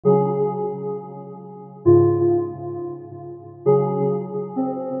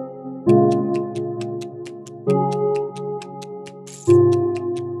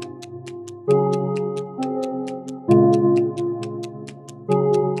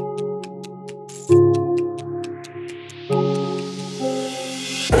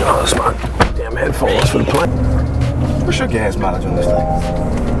It's my damn headphones for the plane. What's your gas mileage on this thing?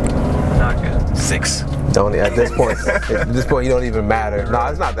 Not good. 6. Don't at this point. At this point, you don't even matter. No,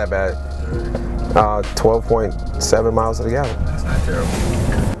 it's not that bad. 12.7 miles to the gallon. That's not terrible.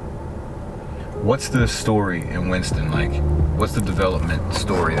 What's the story in Winston like? What's the development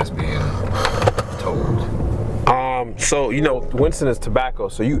story that's being told? So you know, Winston is tobacco,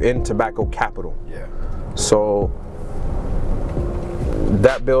 so you in tobacco capital. Yeah. So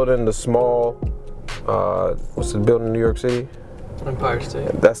that building, the small, what's the building in New York City? Empire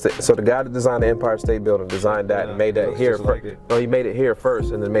State. So the guy that designed the Empire State Building designed that and made that here. No, he made it here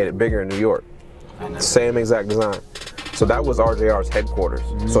first and then made it bigger in New York. Same exact design. So that was RJR's headquarters.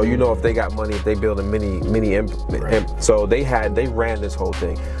 So you know if they got money, if they build a mini so they ran this whole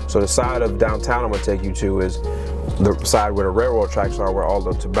thing. So the side of downtown I'm gonna take you to is the side where the railroad tracks are, where all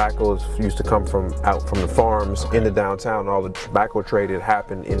the tobaccos used to come from out from the farms into downtown. All the tobacco trade had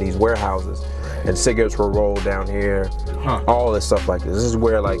happened in these warehouses, and cigarettes were rolled down here. All this stuff like this. This is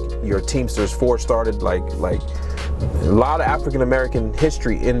where like your Teamsters Ford started. Like a lot of African American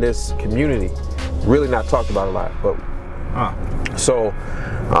history in this community. Really not talked about a lot, but. So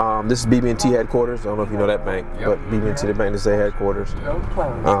this is BB&T headquarters. I don't know if you know that bank, but BB&T, the bank, is their headquarters.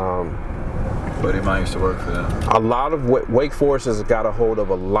 Buddy of mine used to work for them. A lot of Wake Forest has got a hold of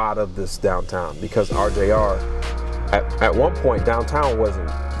a lot of this downtown because RJR, at one point, downtown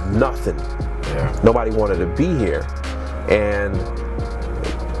wasn't nothing. Yeah. Nobody wanted to be here, and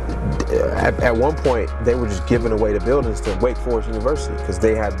at one point they were just giving away the buildings to Wake Forest University because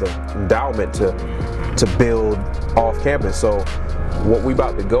they had the endowment to build off campus. So what we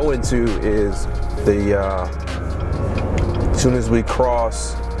about to go into is the as soon as we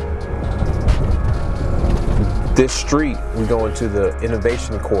cross this street, we go into the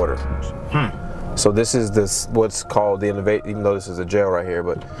innovation quarter. So this is what's called the innovation, even though this is a jail right here,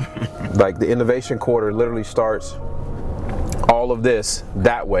 but like the innovation quarter literally starts. All of this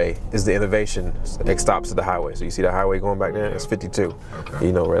that way is the innovation. It stops at the highway. So you see the highway going back there? It's 52. Okay.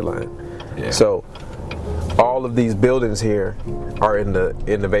 You know, red line. Yeah. So all of these buildings here are in the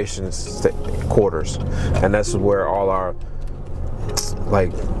innovation quarters, and that's where all our,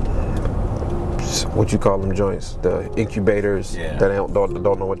 like, what you call them joints, the incubators that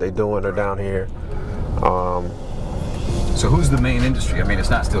don't know what they're doing are down here. So who's the main industry? I mean, it's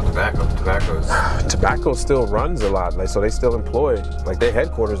not still tobacco. Tobacco still runs a lot, like, so they still employ. Like their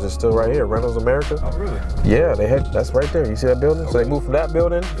headquarters is still right here, Reynolds America. Oh, really? Yeah, that's right there. You see that building? Okay. So they moved from that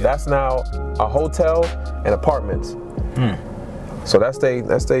building. Yeah. That's now a hotel and apartments. So that's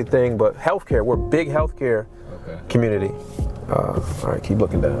their thing. But healthcare, we're a big healthcare community. All right, keep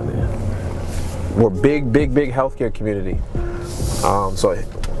looking down there. We're big healthcare community. So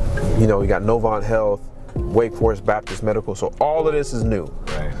you know, we got Novant Health, Wake Forest Baptist Medical, so all of this is new.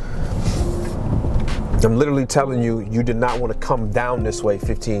 Right. I'm literally telling you, you did not want to come down this way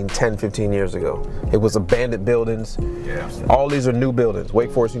 10, 15 years ago. It was abandoned buildings. Yeah. All these are new buildings.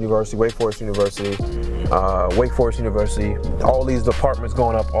 Wake Forest University, Wake Forest University, Wake Forest University, all these apartments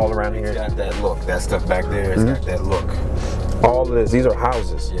going up all around here. It's got that look. That stuff back there, it's got that look. All of this, these are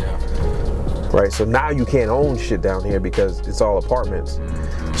houses. Yeah. Right, so now you can't own shit down here because it's all apartments.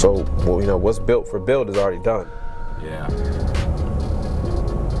 So, well, you know, what's built for build is already done. Yeah.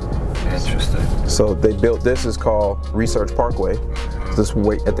 Interesting. So they built, this is called Research Parkway. This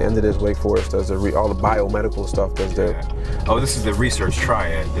at the end of this, Wake Forest does all the biomedical stuff. Does there? Oh, this is the Research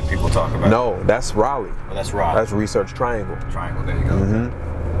Triad that people talk about. No, that's Raleigh. Oh, that's Raleigh. That's Research Triangle. Triangle. There you go.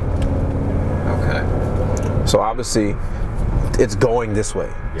 Okay. So obviously, it's going this way.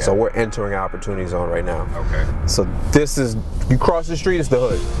 Yeah. So we're entering our opportunity zone right now. Okay. So this is, you cross the street, it's the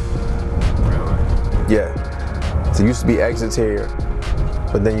hood. Really? Yeah. So it used to be exits here,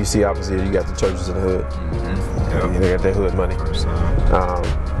 but then you see obviously you got the churches in the hood. Yep. They got their hood money.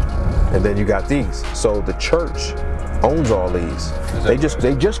 And then you got these. So the church owns all these. They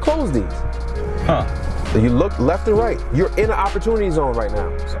just closed these. Huh. So you look left and right. You're in an opportunity zone right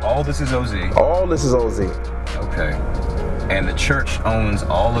now. So all this is OZ. All this is OZ. Okay. And the church owns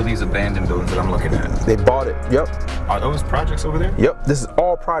all of these abandoned buildings that I'm looking at. They bought it. Yep. Are those projects over there? Yep. This is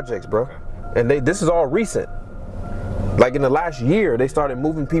all projects, bro. Okay. And this is all recent. Like in the last year, they started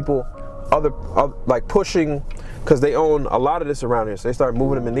moving people, like pushing, because they own a lot of this around here. So they started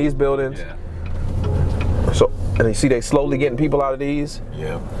moving them in these buildings. Yeah. So, and you see they slowly getting people out of these.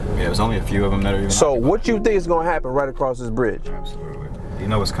 Yeah. Yeah, there's only a few of them that are even. So what you think is going to happen right across this bridge? Absolutely. You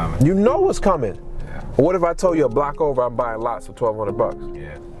know what's coming. You know what's coming. What if I told you a block over I'm buying lots for $1,200?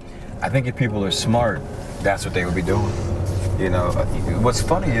 Yeah. I think if people are smart, that's what they would be doing. You know, what's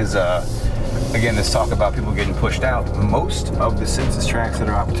funny is again, let's talk about people getting pushed out. Most of the census tracts that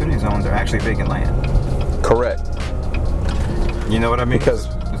are opportunity zones are actually vacant land. Correct. You know what I mean? Because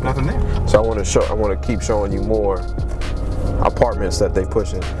there's nothing there. So I want to keep showing you more apartments that they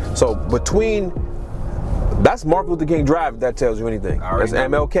pushing. So between, that's Martin Luther King Drive, if that tells you anything. That's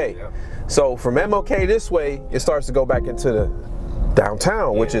MLK. Yep. So from MLK this way, it starts to go back into the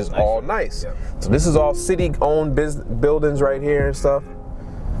downtown, which is nice. All nice. Yep. So this is all city-owned buildings right here and stuff.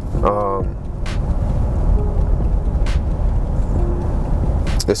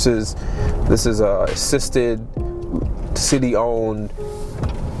 This is assisted, city-owned.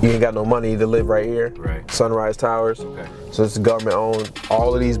 You ain't got no money to live right here. Right. Sunrise Towers. Okay. So it's government owned.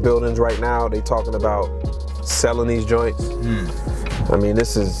 All of these buildings right now, they talking about selling these joints. I mean,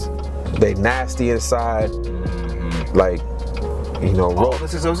 they nasty inside. Like, you know. All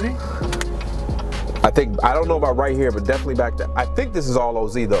this is OZ? I don't know about right here, but definitely back there. I think this is all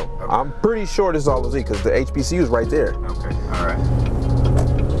OZ though. Okay. I'm pretty sure this is all OZ because the HBCU is right there. Okay, all right.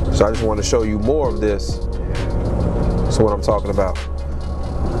 So I just want to show you more of this. So what I'm talking about.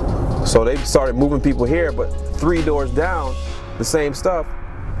 So they started moving people here, but 3 doors down, the same stuff.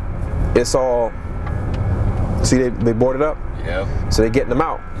 It's all, see they boarded up? Yep. So they're getting them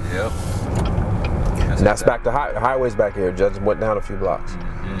out. Yep. And that's back to highways back here. Just went down a few blocks.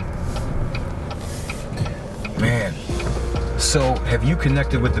 Man, so have you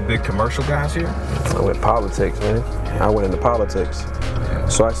connected with the big commercial guys here? I went politics, man. I went into politics. Yeah.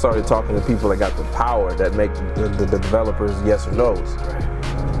 So I started talking to people that got the power that make the developers yes or no's.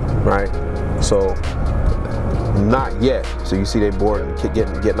 Right? So, not yet. So you see they board and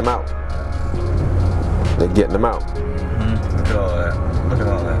getting them out. They're getting them out. Look at all that. Look at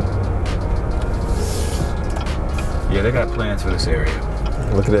all that. Yeah, they got plans for this area.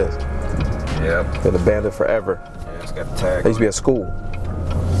 Look at this. Yep. Been abandoned forever. Yeah, it's got the tag. It used to be a school.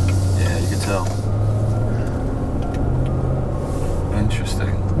 Yeah, you can tell.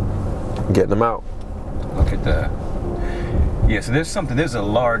 Interesting. Getting them out. Look at that. Yeah, so there's a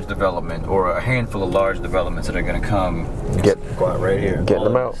large development or a handful of large developments that are going to come. Go out right here. Getting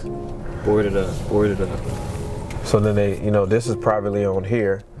them out. Board it up. So then this is privately owned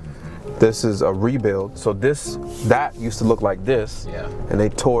here. This is a rebuild. So that used to look like this. Yeah. And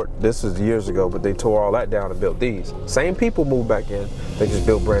this was years ago, but they tore all that down and built these. Same people moved back in. They just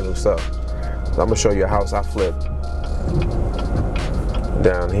built brand new stuff. So I'm gonna show you a house I flipped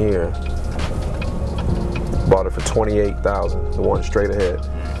down here. Bought it for $28,000. The one straight ahead.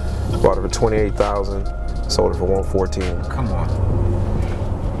 Bought it for $28,000. Sold it for $114,000. Come on.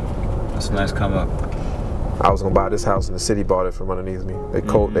 That's a nice come up. I was gonna buy this house and the city bought it from underneath me. They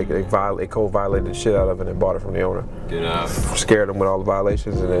code violated the shit out of it and bought it from the owner. Scared them with all the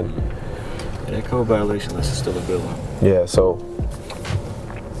violations and then. Yeah, that code violation list is still a good one. Yeah, so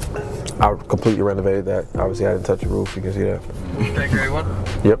I completely renovated that. Obviously, I didn't touch the roof. You can see that. That gray one?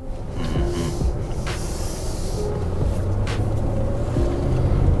 Yep.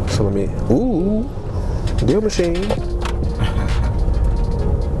 So let me. Ooh, deal machine.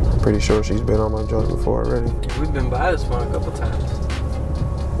 Pretty sure she's been on my joint before already. We've been by this one a couple times.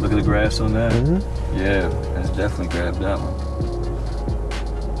 Look at the grass on that. Yeah, that's definitely grabbed that one.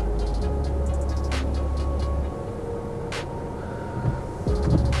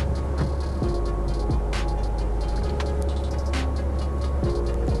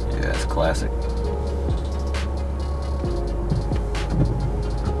 Yeah, it's classic.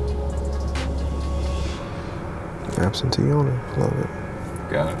 Absentee owner, love it.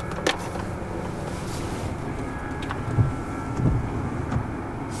 Got it.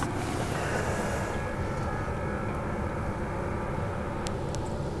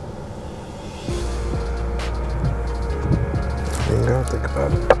 Ain't gotta think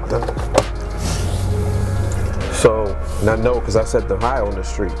about it. Done. So, and I know because I set the high on the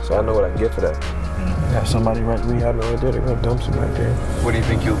street, so I know what I get for that. Have somebody we had no idea they're gonna dump some back there. What do you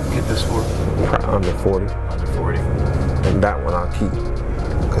think you'll get this for? Under 40. Under 40. And that one I'll keep.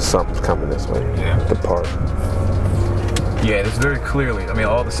 Because something's coming this way. Yeah. The park. Yeah, there's very clearly, I mean,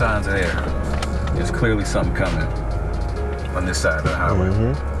 all the signs are there. There's clearly something coming on this side of the highway.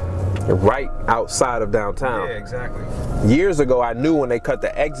 Right outside of downtown. Yeah, exactly. Years ago, I knew when they cut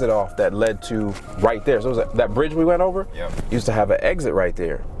the exit off that led to right there. So it was that bridge we went over? Yep. Used to have an exit right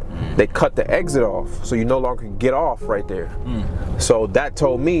there. They cut the exit off, so you no longer can get off right there. So that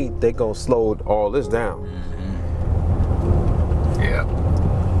told me they gonna slow all this down. Yeah.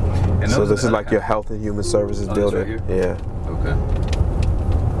 And so this is like your Health and Human Services building. Right here? Yeah. Okay.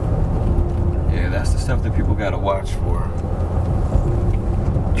 Yeah, that's the stuff that people gotta watch for.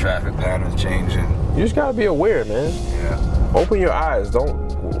 Traffic patterns changing. You just gotta be aware, man. Yeah. Open your eyes. Don't.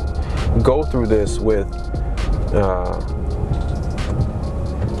 go through this with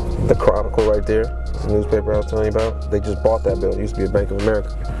the Chronicle right there, the newspaper I was telling you about. They just bought that building. It used to be a Bank of America.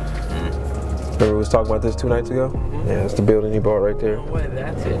 Remember we was talking about this 2 nights ago? Yeah, that's the building he bought right there. Oh, wait,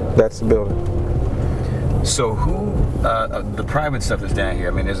 that's it. That's the building. So who, the private stuff that's down here,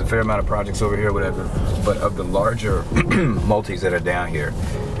 I mean, there's a fair amount of projects over here, whatever, but of the larger multis that are down here,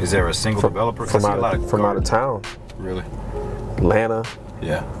 is there a single developer? From out of town. Really? Atlanta.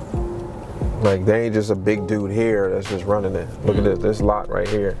 Yeah. Like, they ain't just a big dude here that's just running it. Look at this lot right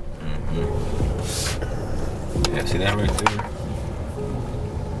here. Yeah, see that right there?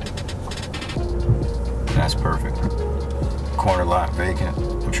 That's perfect. Corner lot, vacant.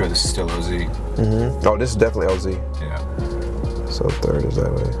 I'm sure this is still OZ. Oh, this is definitely OZ. Yeah. So 3rd is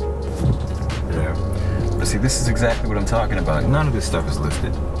that way. Yeah. But see, this is exactly what I'm talking about. None of this stuff is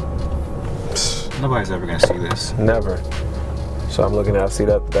listed. Nobody's ever gonna see this. Never. So I'm looking at, I see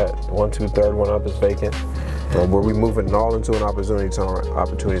that 1, 2, 3rd one up is vacant. We're moving all into an opportunity zone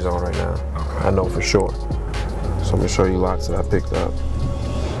right now. Okay. I know for sure. So I'm gonna show you lots that I picked up.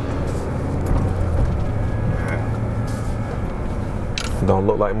 Don't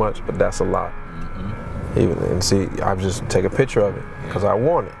look like much, but that's a lot. Even and see, I just take a picture of it because I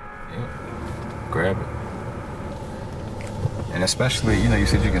want it. Yeah. Grab it. And especially, you know, you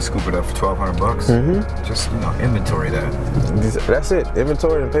said you can scoop it up for $1,200. Just, you know, inventory that. That's it.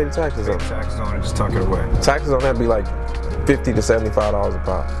 Inventory and pay the taxes on it. Taxes on it, just tuck it away. Taxes on that be like $50 to $75 a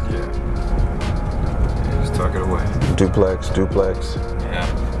pop. Yeah. Just tuck it away. Duplex. Yeah.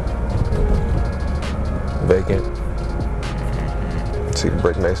 Vacant. See the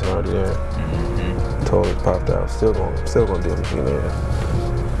brick mason already there. Totally popped out. Still gonna deal machine there.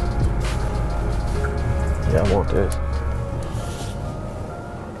 Yeah, I want this.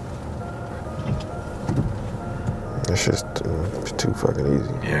 It's just too fucking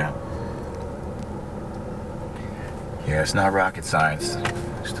easy. Yeah. Yeah, it's not rocket science.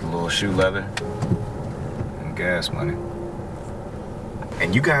 Just a little shoe leather and gas money.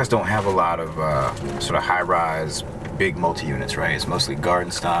 And you guys don't have a lot of sort of high-rise, big multi-units, right? It's mostly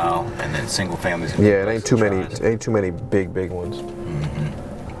garden style and then single families. Yeah, it ain't too many big ones.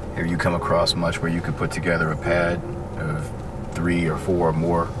 Have you come across much where you could put together a pad of 3 or 4 or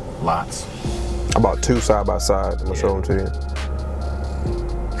more lots? About 2 side by side. I'm gonna show them to you.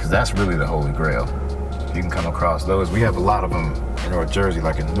 Because that's really the holy grail. You can come across those. We have a lot of them in North Jersey,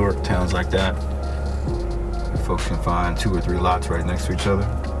 like in Newark, towns like that. Folks can find 2 or 3 lots right next to each other.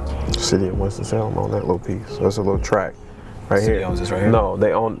 City of Winston Salem on that little piece. So it's a little tract right here. City owns this right here? No,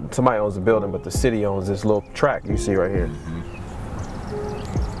 somebody owns the building, but the city owns this little tract you see right here.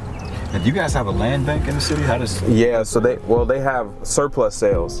 And do you guys have a land bank in the city? How does? Yeah, so they have surplus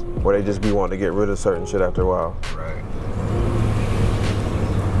sales where they just be wanting to get rid of certain shit after a while. Right.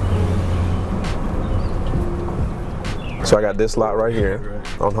 So I got this lot right here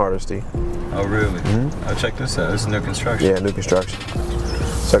on Hardesty. Oh really? Oh, check this out. This is new construction. Yeah, new construction.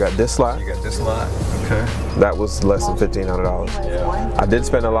 So I got this lot. You got this lot. Okay. That was less than $1,500. Yeah. I did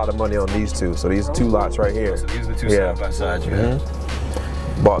spend a lot of money on these 2. So these 2 lots right here. So these are the 2 side by side you have.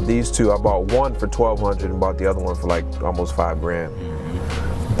 Bought these 2. I bought one for $1,200 and bought the other one for like almost $5 grand.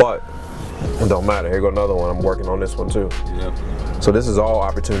 But it don't matter. Here go another one. I'm working on this one too. Yep. So this is all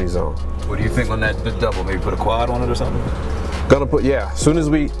opportunity zone. What do you think on that double? Maybe put a quad on it or something? Gonna put, yeah. As soon as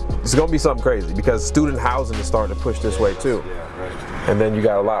it's gonna be something crazy because student housing is starting to push this way too. Yeah, right. And then you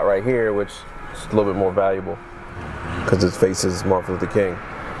got a lot right here, which is a little bit more valuable because it faces Martin Luther King.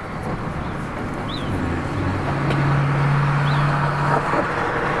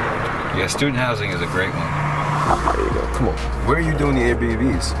 Yeah, student housing is a great one. There you go. Come on. Where are you doing the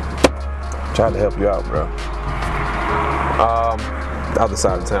Airbnbs? Trying to help you out, bro. The other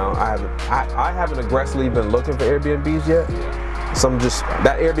side of town. I haven't aggressively been looking for Airbnbs yet.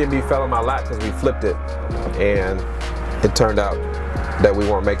 That Airbnb fell in my lap because we flipped it, and it turned out that we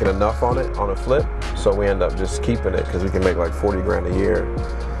weren't making enough on it on a flip, so we end up just keeping it because we can make like 40 grand a year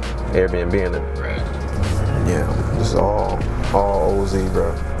Airbnb in it. Right. Yeah, this is all OZ,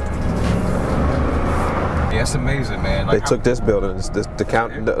 bro. Yeah, it's amazing, man. Like, they took this building.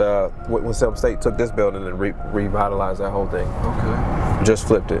 Winston Salem State took this building and revitalized that whole thing. Okay. Just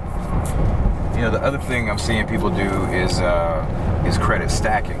flipped it. You know, the other thing I'm seeing people do is credit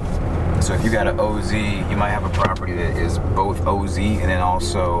stacking. So if you got an OZ, you might have a property that is both OZ and then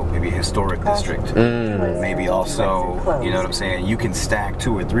also maybe a historic district. Maybe also, you know what I'm saying? You can stack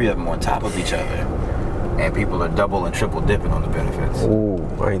 2 or 3 of them on top of each other, and people are double and triple dipping on the benefits. Ooh,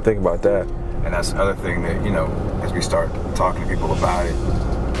 I ain't think about that. And that's the other thing that, you know, as we start talking to people about it,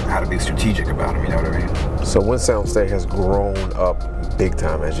 how to be strategic about them, you know what I mean? So Winston Salem State has grown up big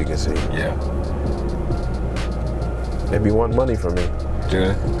time, as you can see. Yeah. They be wanting money from me. Do they?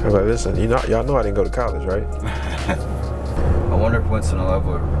 I'm like, listen, y'all know I didn't go to college, right? I wonder if Winston will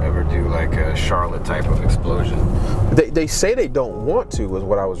ever do like a Charlotte type of explosion. They say they don't want to, is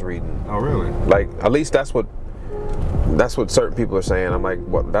what I was reading. Oh, really? Like, at least that's what certain people are saying. I'm like,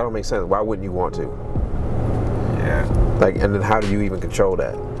 well, that don't make sense. Why wouldn't you want to? Yeah. Like, and then how do you even control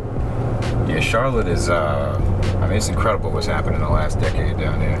that? Yeah, Charlotte is, I mean, it's incredible what's happened in the last decade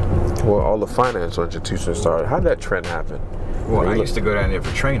down there. Well, all the financial institutions started. How did that trend happen? Well, I used to go down there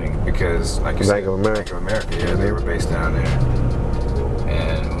for training because, like you said, Bank of America. Bank of America, yeah, they were based down there.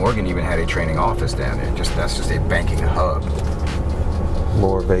 And Morgan even had a training office down there. That's just a banking hub.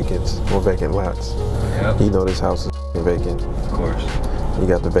 More vacant lots. Yep. You know this house is vacant. Of course. You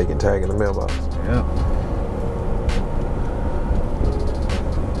got the vacant tag in the mailbox. Yep.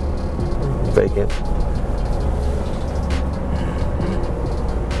 Vacant.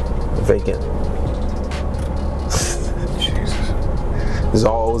 Vacant. Jesus. This is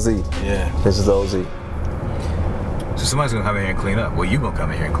all OZ. Yeah. This is OZ. So somebody's gonna come in here and clean up. Well, you gonna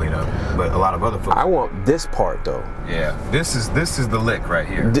come in here and clean up, but a lot of other folks. I want this part though. Yeah. This is the lick right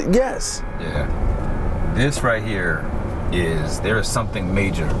here. Yes. Yeah. This right here there is something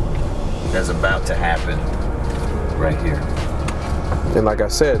major that's about to happen right here. And like I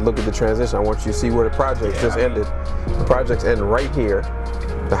said, look at the transition. I want you to see where the project just ended. The project's end right here.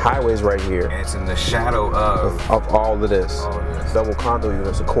 The highway's right here. And it's in the shadow of all of this. All of this. Double condo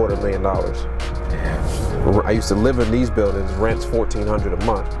units, $250,000. Yeah. I used to live in these buildings, rent's $1,400 a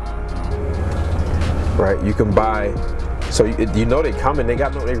month. Right? You can buy, so you know they coming, they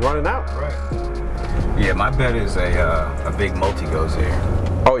running out. Right. Yeah, my bet is a big multi goes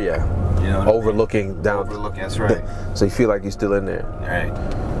there. Oh yeah. You know, overlooking down. Overlooking, that's right. So you feel like you're still in there. Right.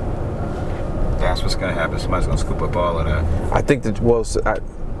 That's what's gonna happen. Somebody's gonna scoop up all of that. I think that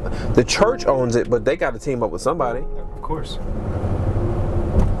the church owns it, but they got to team up with somebody. Of course.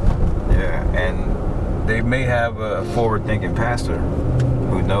 Yeah, and they may have a forward-thinking pastor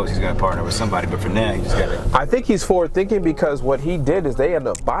who knows he's gonna partner with somebody, but for now, he just gotta. I think he's forward-thinking because what he did is they end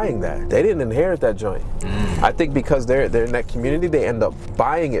up buying that. They didn't inherit that joint. I think because they're in that community, they end up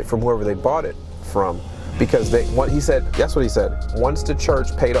buying it from whoever they bought it from. Because that's what he said. Once the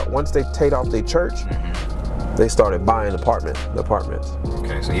church paid off, once they paid off their church, they started buying apartments.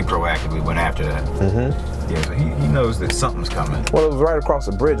 Okay, so he proactively went after that. Yeah, so he knows that something's coming. Well, it was right across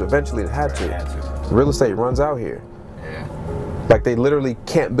the bridge. Eventually, it had to. Real estate runs out here. Yeah. Like they literally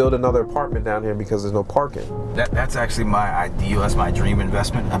can't build another apartment down here because there's no parking. That's actually my ideal. That's my dream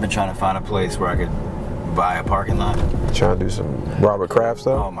investment. I've been trying to find a place where I could buy a parking lot. Trying to do some Robert Kraft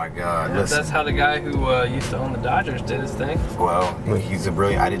stuff. Oh my God! Yeah, that's how the guy who used to own the Dodgers did his thing. Well, he's a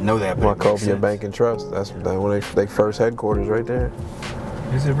brilliant. I didn't know that. But Wachovia Bank and Trust. That's when they first headquarters right there.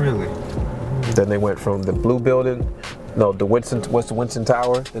 Is it really? Then they went from the blue building, no, the Winston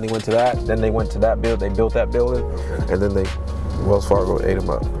Tower. Then they went to that. Then they went to that build. They built that building, and then Wells Fargo ate them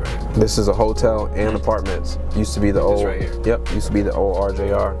up. Right. This is a hotel and apartments. Used to be the old. Right here. Yep. Used to be the old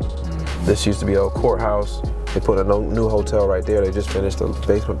RJR. This used to be the old courthouse. They put a new hotel right there. They just finished the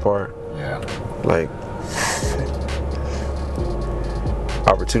basement part. Yeah. Like,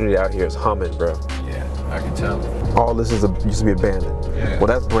 opportunity out here is humming, bro. Yeah, I can tell. All this used to be abandoned. Yeah. Well,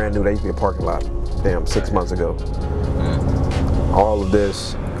 that's brand new. That used to be a parking lot. Damn, 6 months ago. All of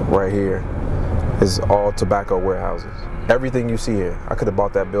this right here is all tobacco warehouses. Everything you see here, I could have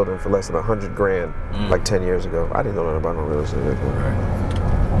bought that building for less than $100 grand like 10 years ago. I didn't know nothing about no real estate. Right.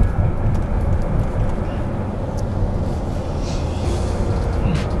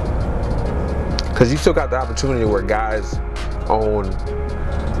 Because you still got the opportunity where guys own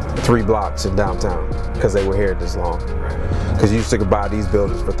 3 blocks in downtown because they were here this long. Because you used to buy these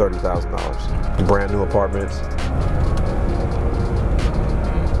buildings for $30,000. Brand new apartments.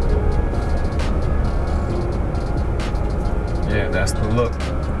 Yeah, that's the look.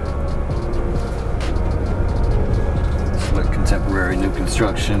 Slick contemporary new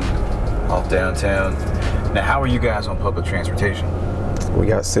construction off downtown. Now, how are you guys on public transportation? We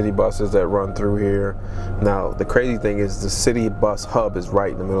got city buses that run through here. Now, the crazy thing is the city bus hub is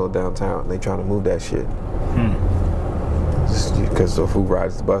right in the middle of downtown. They trying to move that shit. Because of who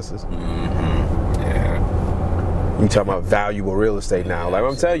rides the buses. Yeah. You talking about valuable real estate now. Like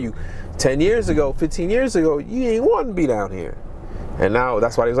I'm telling you, 10 years ago, 15 years ago, you ain't want to be down here. And now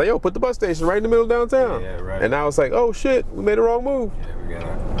that's why he was like, yo, put the bus station right in the middle of downtown. Yeah, right. And now it's like, oh shit, we made the wrong move. Yeah,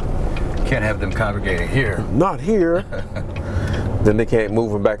 can't have them congregating here. Not here. Then they can't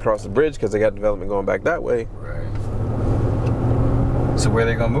move them back across the bridge because they got development going back that way. Right. So where are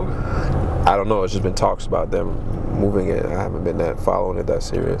they gonna move it? I don't know. It's just been talks about them moving it. I haven't been following it that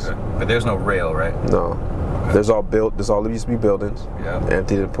serious. Okay. But there's no rail, right? No. Okay. There's all used to be buildings. Yeah.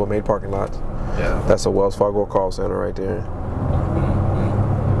 Empty and made parking lots. Yeah. That's a Wells Fargo call center right there. Mm-hmm.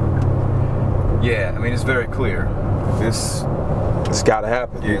 Yeah, I mean, it's very clear. It's gotta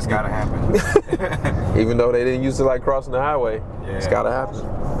happen. Yeah, it's gotta happen. Even though they didn't use it like crossing the highway, yeah. It's gotta happen.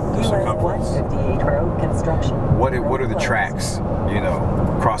 US 158 road construction. What are the tracks? You know,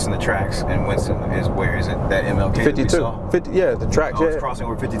 crossing the tracks in Winston is where is it? That MLK 52. 50, yeah, the tracks. Oh, yeah. it's crossing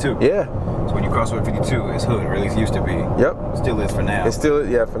over 52. Yeah. So when you cross over 52, it's hood, or at least used to be. Yep. Still is for now. It's still,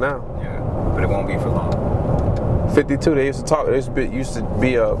 yeah, for now. Yeah, but it won't be for long. 52. They used to talk. It used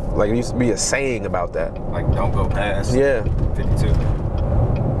to be a saying about that. Like, don't go past. Yeah. 52.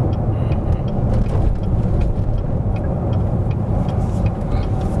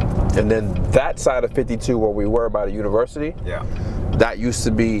 And then that side of 52, where we were by the university, Yeah. that used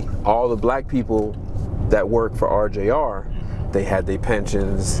to be all the black people that worked for RJR. They had their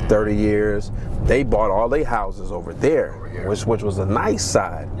pensions, 30 years. They bought all their houses over there, which was a nice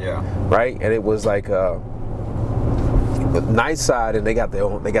side. Yeah. Right? And it was like a nice side, and they got their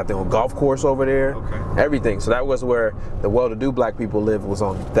own golf course over there. Okay. Everything. So that was where the well-to-do black people lived, was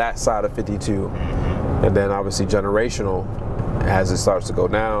on that side of 52. And then obviously generational, as it starts to go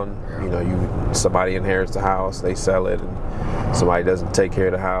down, you know, somebody inherits the house, they sell it, and somebody doesn't take care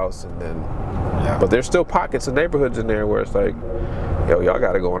of the house, and then but there's still pockets of neighborhoods in there where it's like, yo, y'all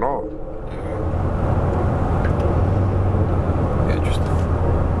got it going on. Yeah. Interesting.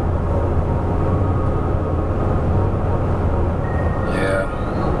 Yeah.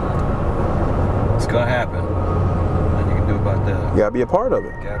 It's gonna happen. Nothing you can do about that. You gotta be a part of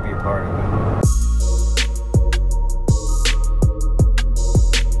it. Gotta be a part of it.